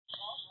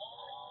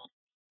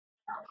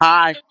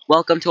Hi,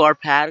 welcome to our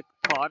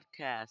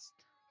podcast.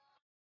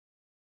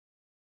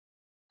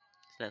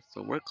 That's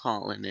what we're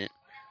calling it.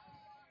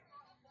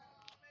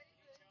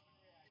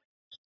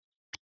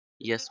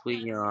 Yes,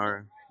 we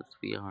are. Yes,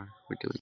 we are. We're doing.